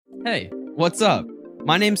Hey, what's up?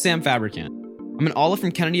 My name's Sam Fabricant. I'm an Olive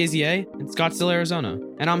from Kennedy AZA in Scottsdale, Arizona,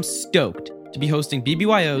 and I'm stoked to be hosting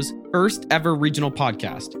BBYO's first ever regional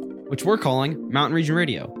podcast, which we're calling Mountain Region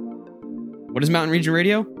Radio. What is Mountain Region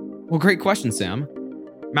Radio? Well, great question, Sam.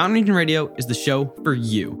 Mountain Region Radio is the show for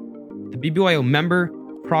you, the BBYO member,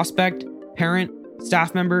 prospect, parent,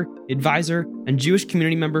 staff member, advisor, and Jewish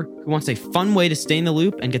community member who wants a fun way to stay in the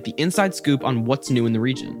loop and get the inside scoop on what's new in the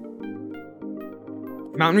region.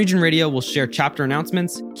 Mountain Region Radio will share chapter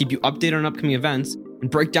announcements, keep you updated on upcoming events, and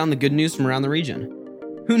break down the good news from around the region.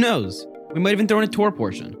 Who knows? We might even throw in a tour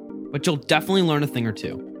portion, but you'll definitely learn a thing or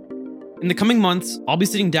two. In the coming months, I'll be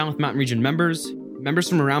sitting down with Mountain Region members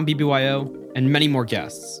from around BBYO, and many more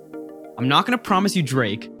guests. I'm not going to promise you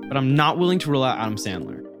Drake, but I'm not willing to rule out Adam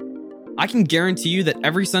Sandler. I can guarantee you that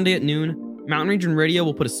every Sunday at noon, Mountain Region Radio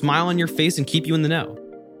will put a smile on your face and keep you in the know.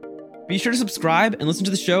 Be sure to subscribe and listen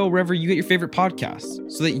to the show wherever you get your favorite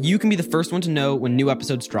podcasts so that you can be the first one to know when new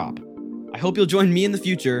episodes drop. I hope you'll join me in the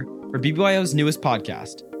future for BBYO's newest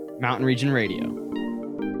podcast, Mountain Region Radio.